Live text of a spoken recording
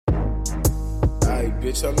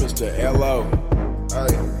bitch, I'm Mr. L.O.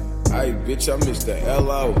 Hey, bitch, I'm Mr.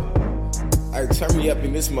 L.O. Hey, turn me up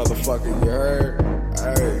in this motherfucker, you heard?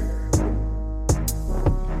 Hey.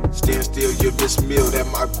 Stand still, you miss meal, that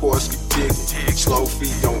my course keep ticking. Slow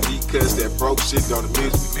feet don't eat, cause that broke shit don't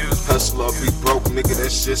amuse me. Hustle up, be broke, nigga,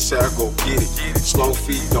 that shit say I go get it. Slow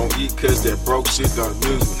feet don't eat, cause that broke shit don't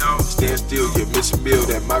amuse me. Stand still, you miss meal,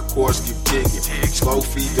 that my course keep ticking. Slow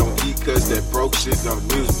feet don't eat, cause that broke shit don't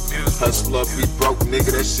amuse me. Hustle up, be broke,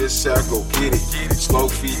 nigga, that shit say I go get it.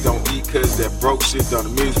 Slow feet don't eat, cause that broke shit don't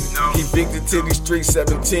amuse me. Evicted to the street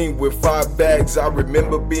 17 with 5 bags. I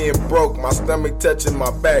remember being broke, my stomach touching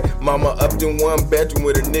my back. Mama up in 1 bedroom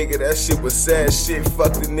with a nigga, that shit was sad shit.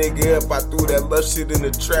 Fuck the nigga up, I threw that love shit in the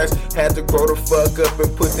trash. Had to grow the fuck up and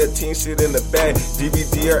put that teen shit in the bag.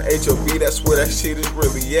 DVD or HOB, that's where that shit is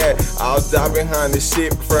really at. I'll die behind the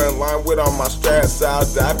shit, front line with all my straps. I'll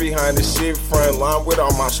die behind the shit, front line with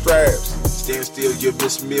all my straps. Stand still, you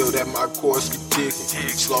miss meal, that my course keep ticking.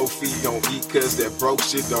 Slow feet don't eat, cause that broke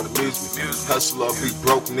shit don't amuse me. Hustle up, be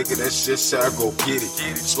broke, nigga, that shit say I go get it.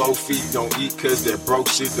 Slow feet don't eat, cause that broke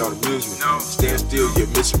shit don't amuse me. Stand still, you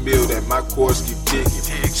miss meal, that my course keep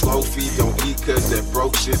ticking. Slow feet don't eat, cause that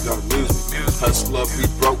broke shit don't amuse me. Hustle up, be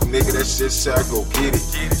broke, nigga, that shit say I go get it.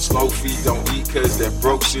 Slow feet don't eat, cause that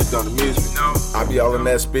broke shit don't amuse me. I be all in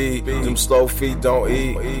that speed, them slow feet don't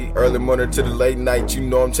eat. Early morning to the late night, you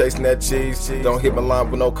know I'm chasing that cheese. Don't hit my line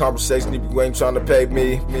with no conversation if you ain't trying to pay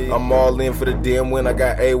me. I'm all in for the DM win, I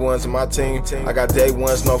got A1s in my team. I got day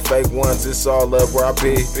ones, no fake ones, it's all up where I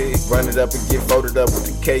be. Run it up and get voted up with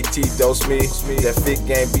the KT, dose me. That fit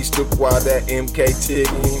game be stupid while that MK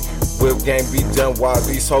ticking. Whip game be done while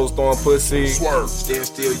these hoes throwing pussy. Swerve. Stand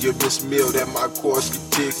still, you miss meal, that my course keep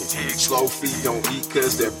ticking. Slow feet don't eat,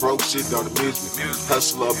 cause that broke shit don't amuse me.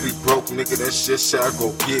 Hustle up, be broke, nigga, that shit say I go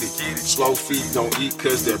get it. Slow feet don't eat,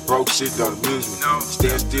 cause that broke shit don't amuse me.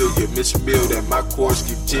 Stand still, you miss meal, that my course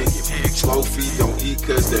keep ticking. Slow feet don't eat,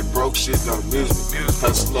 cause that broke shit don't amuse me.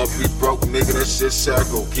 Hustle up, be broke, nigga, that shit say I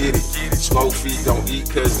go get it. Slow feet don't eat,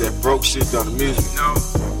 cause that broke shit don't amuse me.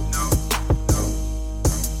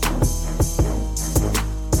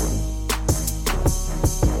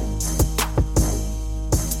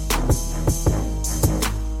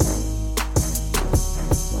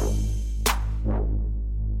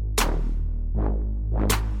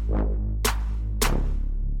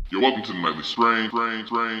 Welcome to the Nightly Strange.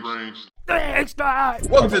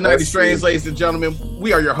 Welcome to the Nightly Strange, ladies and gentlemen.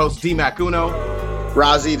 We are your hosts, D-Mac Uno,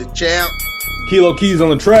 Rozzy the Champ, Kilo Keys on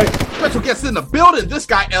the track. Special guest in the building, this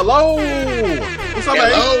guy, L.O. What's up,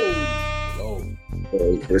 man?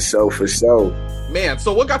 Hey, for sure. Man,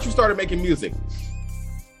 so what got you started making music?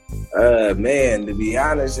 Man, to be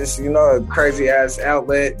honest, just, a crazy ass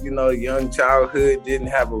outlet, young childhood, didn't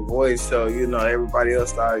have a voice. So, everybody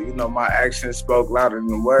else thought, my actions spoke louder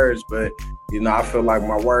than words. But, I feel like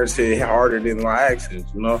my words hit harder than my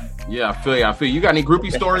actions, Yeah, I feel you. You got any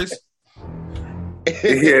groupie stories?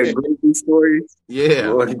 Yeah, groupie stories.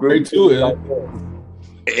 Yeah. Great too,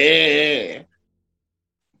 yeah.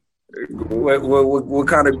 What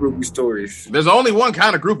kind of groupie stories? There's only one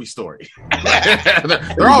kind of groupie story.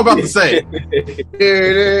 They're all about the same.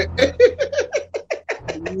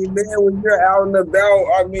 Man, when you're out and about,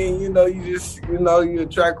 I mean, you just, you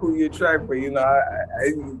attract who you attract. But,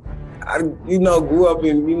 I grew up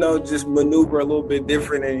and, just maneuver a little bit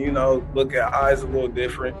different and, look at eyes a little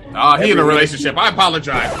different. He in a relationship. I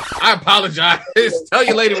apologize. Tell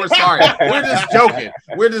your lady we're sorry.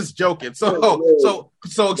 We're just joking.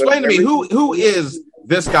 So explain to me, who is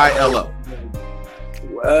this guy, L.O.?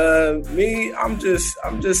 Me, I'm just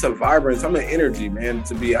a vibrance. I'm an energy, man.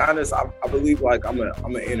 To be honest, I believe like I'm an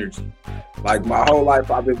energy. Like my whole life,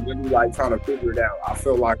 I've been really like trying to figure it out. I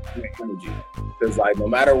feel like I'm an energy because like no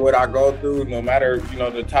matter what I go through, no matter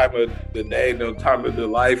the time of the day, no time of the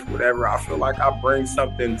life, whatever, I feel like I bring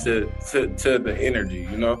something to the energy.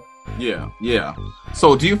 Yeah.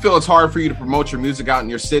 So do you feel it's hard for you to promote your music out in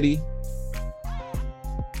your city?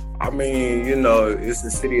 I mean, it's the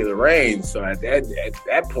city of the rain. So at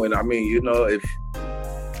that point, I mean, if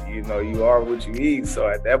you are what you eat. So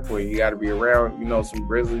at that point, you got to be around, some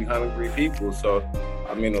grizzly, hungry people. So,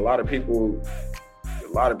 I mean, a lot of people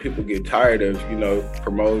get tired of,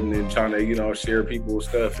 promoting and trying to, share people's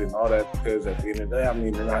stuff and all that because at the end of the day, I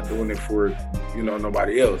mean, they're not doing it for,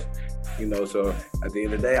 nobody else. you know. So at the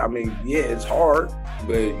end of the day, I mean, yeah, it's hard,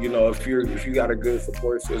 but you know, if you got a good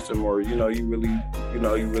support system, or you know, you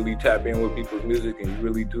really tap in with people's music and you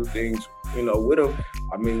really do things, you know, with them.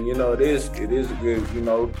 I mean, you know, it is a good, you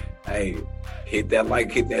know, hey, hit that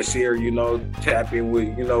like, hit that share, you know, tap in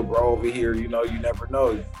with, you know, bro over here, you know, you never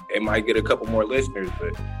know, it might get a couple more listeners.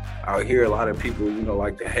 But I hear a lot of people, you know,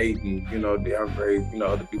 like to hate and, you know, downgrade, you know,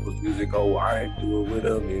 other people's music. Oh, I ain't do it with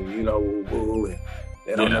them, and, you know, woo, and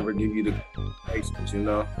they don't ever give you the patience, you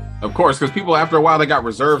know. Of course, because people, after a while, they got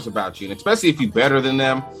reserves about you. And especially if you're better than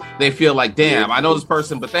them, they feel like, damn, I know this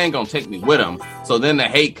person, but they ain't going to take me with them. So then the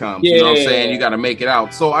hate comes, you know what I'm saying? You got to make it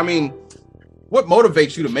out. So, I mean, what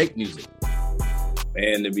motivates you to make music?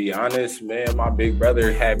 Man, to be honest, man, my big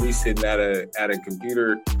brother had me sitting at a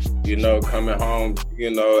computer, you know, coming home, you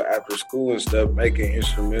know, after school and stuff, making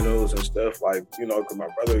instrumentals and stuff, like, you know, because my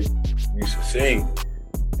brother used to sing.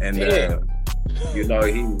 And, you know,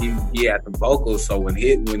 he had the vocals. So when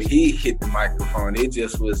he hit the microphone, it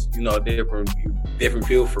just was, you know, different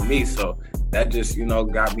feel for me. So that just, you know,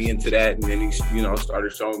 got me into that. And then he, you know,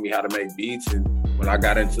 started showing me how to make beats. And when I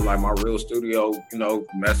got into like my real studio, you know,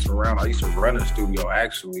 messing around, I used to run a studio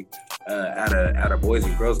actually at a Boys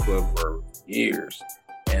and Girls Club for years.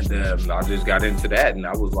 And I just got into that, and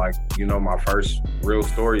that was like, you know, my first real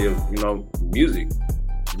story of, you know, music.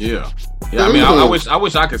 Yeah. I mean, I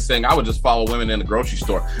wish I could sing. I would just follow women in the grocery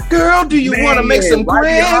store. Girl, do you want to make some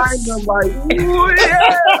grits? Like, ooh,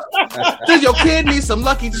 yeah. Does your kid need some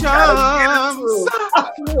Lucky Charms? Ooh,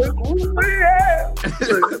 yeah.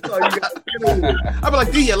 I'd be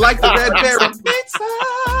like, do you like the red berry pizza?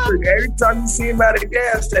 Every time you see him at a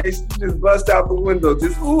gas station, you just bust out the window.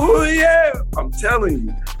 Just, ooh, yeah. I'm telling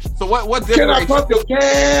you. So what Can I differentiates? pump the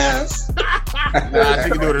gas? Nah,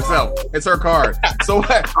 she can do it herself. It's her card. So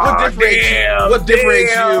what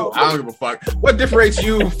differentiates damn. you? I don't give a fuck. What differentiates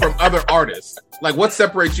you from other artists? Like, what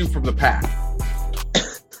separates you from the pack?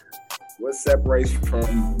 What separates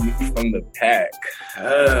from me from the pack?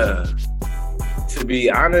 To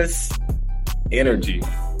be honest, energy.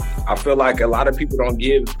 I feel like a lot of people don't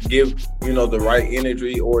give you know, the right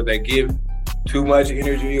energy, or they give too much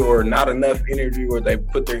energy or not enough energy, or they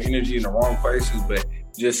put their energy in the wrong places. But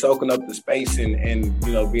just soaking up the space and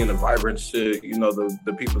you know, being a vibrance to, you know,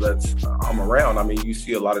 the people that's I'm around. I mean, you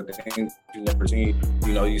see a lot of things you never seen.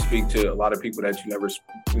 You know, you speak to a lot of people that you never,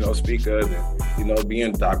 you know, speak of, and, you know,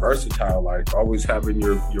 being versatile, like always having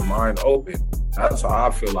your mind open. That's how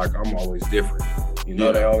I feel like I'm always different. You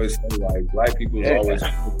know, they always say like black people always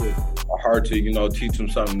are hard to, you know, teach them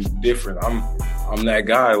something different. I'm that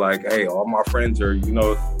guy. Like, hey, all my friends are, you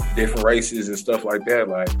know, different races and stuff like that.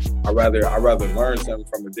 Like, I rather learn something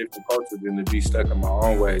from a different culture than to be stuck in my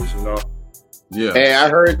own ways. You know. Yeah. Hey, I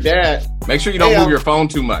heard that. Make sure you don't move your phone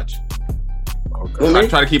too much. Okay.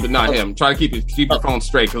 Try to keep it, not him. Try to keep your phone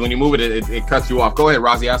straight, because when you move it cuts you off. Go ahead,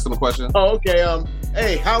 Rozzy. Ask him a question. Oh, okay.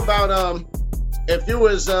 Hey, how about if you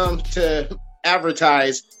was to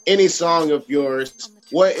advertise any song of yours,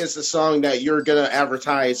 what is the song that you're gonna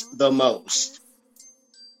advertise the most?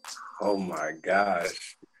 Oh my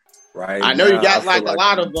gosh! Right. I know you got like a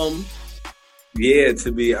lot of them. Yeah,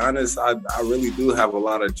 to be honest, I really do have a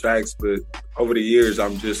lot of tracks, but over the years,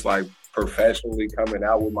 I'm just like professionally coming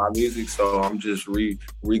out with my music, so I'm just going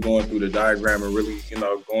through the diagram and really, you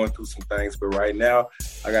know, going through some things. But right now,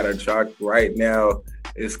 I got a track right now.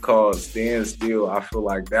 It's called Stand Still. I feel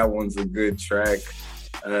like that one's a good track.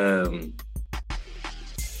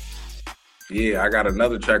 Yeah, I got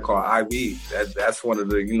another track called IV. That's one of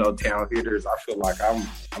the, you know, town hitters. I feel like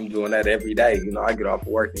I'm doing that every day. You know, I get off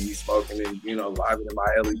work and be smoking and, you know, living in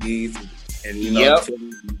my LEDs and you know,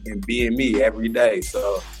 and being me every day.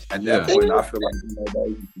 So at that point, I feel like, you know,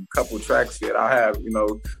 those couple tracks that I have, you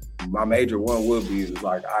know, my major one would be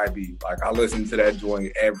like IV. Like, I listen to that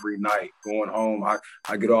joint every night going home.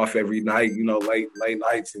 I get off every night, you know, late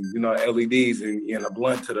nights, and, you know, LEDs and a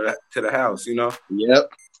blunt to the house, you know. Yep.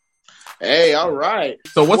 Hey, all right.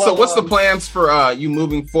 So what's the plans for you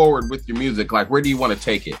moving forward with your music? Like, where do you want to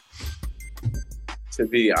take it? To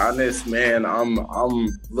be honest, man, I'm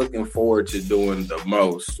looking forward to doing the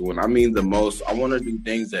most. When I mean the most, I want to do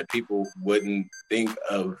things that people wouldn't think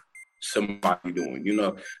of somebody doing, you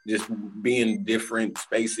know, just being different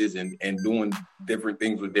spaces and doing different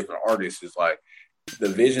things with different artists. Is like the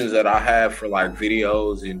visions that I have for like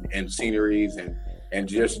videos and sceneries and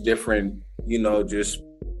just different, you know, just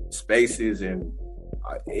spaces. And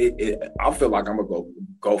I feel like I'm gonna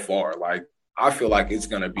go far. Like, I feel like it's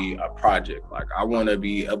gonna be a project. Like, I want to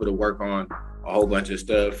be able to work on a whole bunch of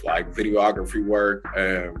stuff, like videography work.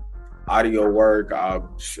 audio work. I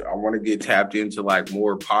want to get tapped into like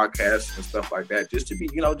more podcasts and stuff like that, just to be,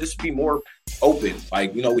 just to be more open,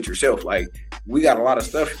 like, with yourself. Like, we got a lot of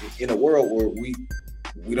stuff in the world where we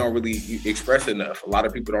don't really express enough. A lot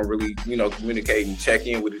of people don't really, communicate and check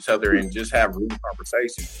in with each other and just have real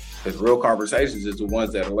conversations. Because real conversations is the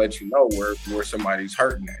ones that'll let you know where somebody's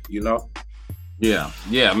hurting at,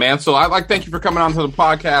 Yeah, man. So I'd like to thank you for coming on to the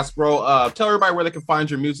podcast, bro. Tell everybody where they can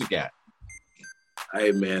find your music at.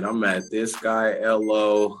 Hey, man, I'm at This Guy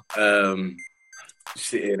LO. I'm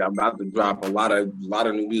about to drop a lot of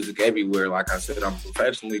new music everywhere. Like I said, I'm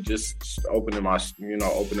professionally just opening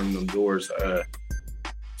them doors.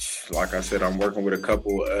 Like I said, I'm working with a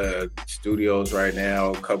couple studios right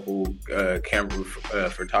now, a couple camera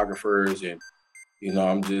photographers, and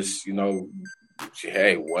I'm just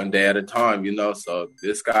hey, one day at a time, So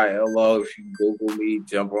This Guy LO, if you Google me,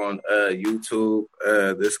 jump on YouTube,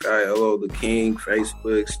 This Guy LO the King,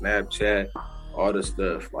 Facebook, Snapchat, all the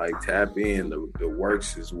stuff. Like, tap in. The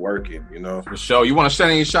works is working, For sure. You want to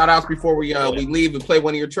send any shout outs before we leave and play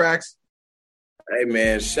one of your tracks? Hey,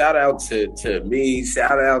 man, shout out to me,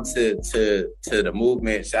 shout out to the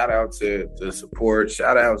movement, shout out to the support,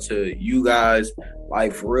 shout out to you guys.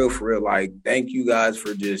 Like, for real, like, thank you guys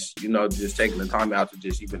for just taking the time out to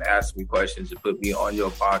just even ask me questions and put me on your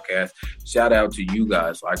podcast. Shout out to you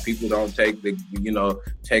guys. Like, people don't take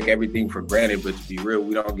take everything for granted, but to be real,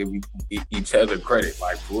 we don't give each other credit.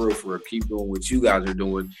 Like, for real, keep doing what you guys are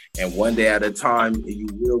doing, and one day at a time, you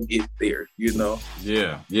will get there,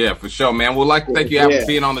 Yeah, for sure, man. We'd like to thank you for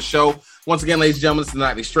being on the show. Once again, ladies and gentlemen, this is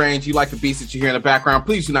Nightly Strange. You like the beats that you hear in the background,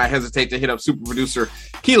 please do not hesitate to hit up super producer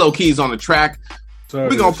Kilo Keys on the track. We're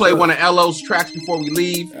going to play one of LO's tracks before we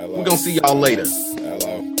leave. We're going to see y'all later.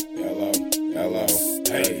 Hello.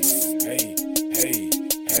 Hey.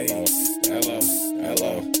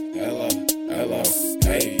 Hello.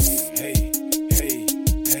 Hey.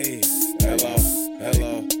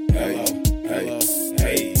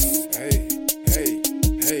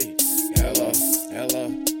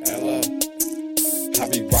 I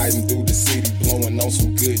be riding through the city, blowing on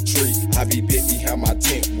some good tree. I be bit behind my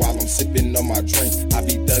tent while I'm sipping on my drink. I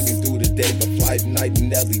be thugging through the day, but flight night and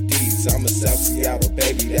LEDs. I'm a South Seattle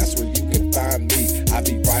baby, that's where you can find me. I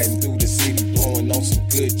be riding through the city, blowing on some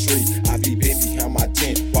good tree. I be bit behind my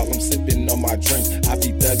tent while I'm sipping on my drink. I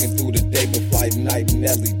be thugging through the day, but flight night and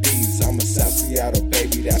LEDs. I'm a South Seattle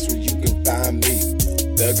baby, that's where you can find me.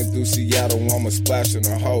 Thugging through Seattle, I'm a splash in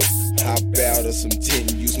a hole. Hop out of some tent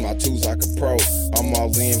and use my tools like a pro. I'm all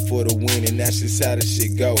in for the win, and that's just how the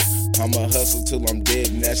shit go. I'ma hustle till I'm dead,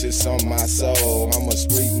 and that's just on my soul. I'm a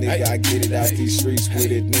street nigga, I get it out these streets with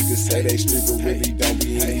it. Niggas say they street, but really don't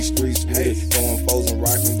be in these streets with it. Throwing foes and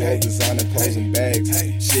rocking gold, designer clothes and bags.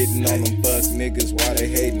 Shitting on them fuck niggas while they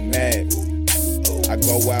hating mad. I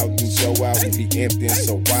go out and show out and be empty and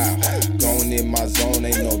so wild. Going in my zone,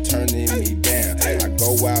 ain't no turning me down. I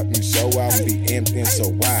go out and show out and be empty and so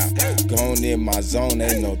wild. Going in my zone,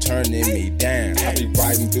 ain't no turning me down. I be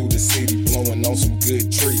riding through the city, blowing on some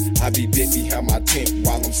good tree. I be bit behind my tent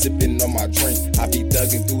while I'm sipping on my drink. I be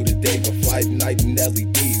thugging through the day, but flight night and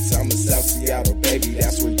LEDs. I'm a South Seattle baby,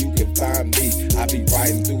 that's where you can find me. I be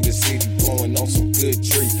riding through the city, blowing on some good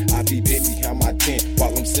tree. I be bit behind my tent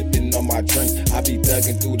while I'm sipping on my drink. I be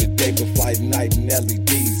thugging through the day, but flight night and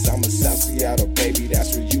LEDs. I'm a South Seattle baby,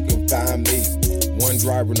 that's where you can find me. One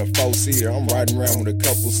driver in a 4-seater, I'm riding around with a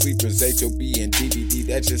couple sleepers, HOB and DVD,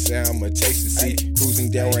 that's just how I'ma chase the seat.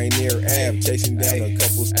 Cruising down Rainier Ave, chasing down a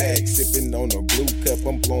couple stacks, sipping on a blue cup,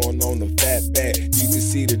 I'm blowing on the fat bag. You can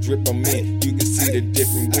see the drip I'm in, you can see the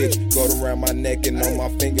different whips, go around my neck and on my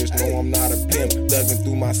fingers, no I'm not a pimp. Thugging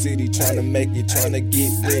through my city, trying to make it, trying to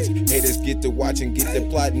get rich. Haters get to watching, get to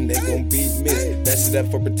plotting, they gon' be missed. That's it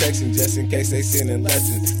up for protection, just in case they sending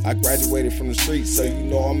lessons. I graduated from the streets, so you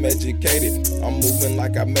know I'm educated. I'm moving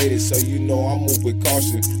like I made it, so you know I move with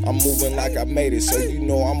caution. I'm moving like I made it, so you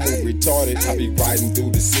know I move retarded. I be riding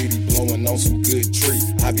through the city, blowing on some good tree.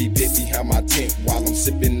 I be bit behind my tent while I'm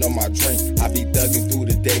sipping on my drink. I be thugging through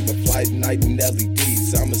the day, but flight night and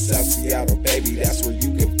LEDs. I'm a South Seattle baby, that's where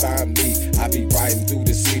you can find me. I be riding through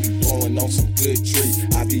the city, blowing on some good tree.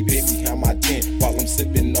 I be bit behind my tent while I'm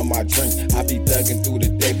sipping on my drink. I be thugging through the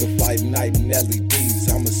day, but flight night and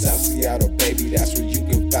LEDs. I'm a South Seattle baby, that's where you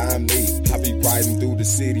can find me. I be riding through the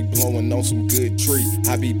city, blowing on some good tree.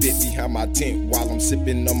 I be bit behind my tent while I'm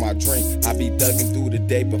sipping on my drink. I be thugging through the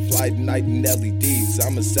day, but flight night and LEDs.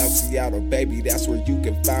 I'm a South Seattle baby, that's where you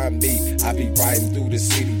can find me. I be riding through the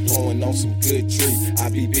city, blowing on some good tree. I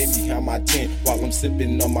be bit behind my tent while I'm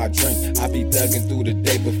sipping on my drink. I be thugging through the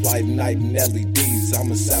day, but flight night and LEDs.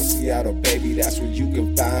 I'm a South Seattle baby, that's where you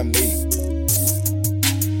can find me.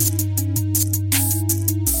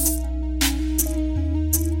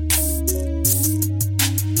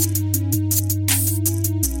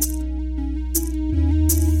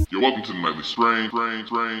 welcome to the Nightly Strange.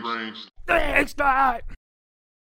 Thanks, God.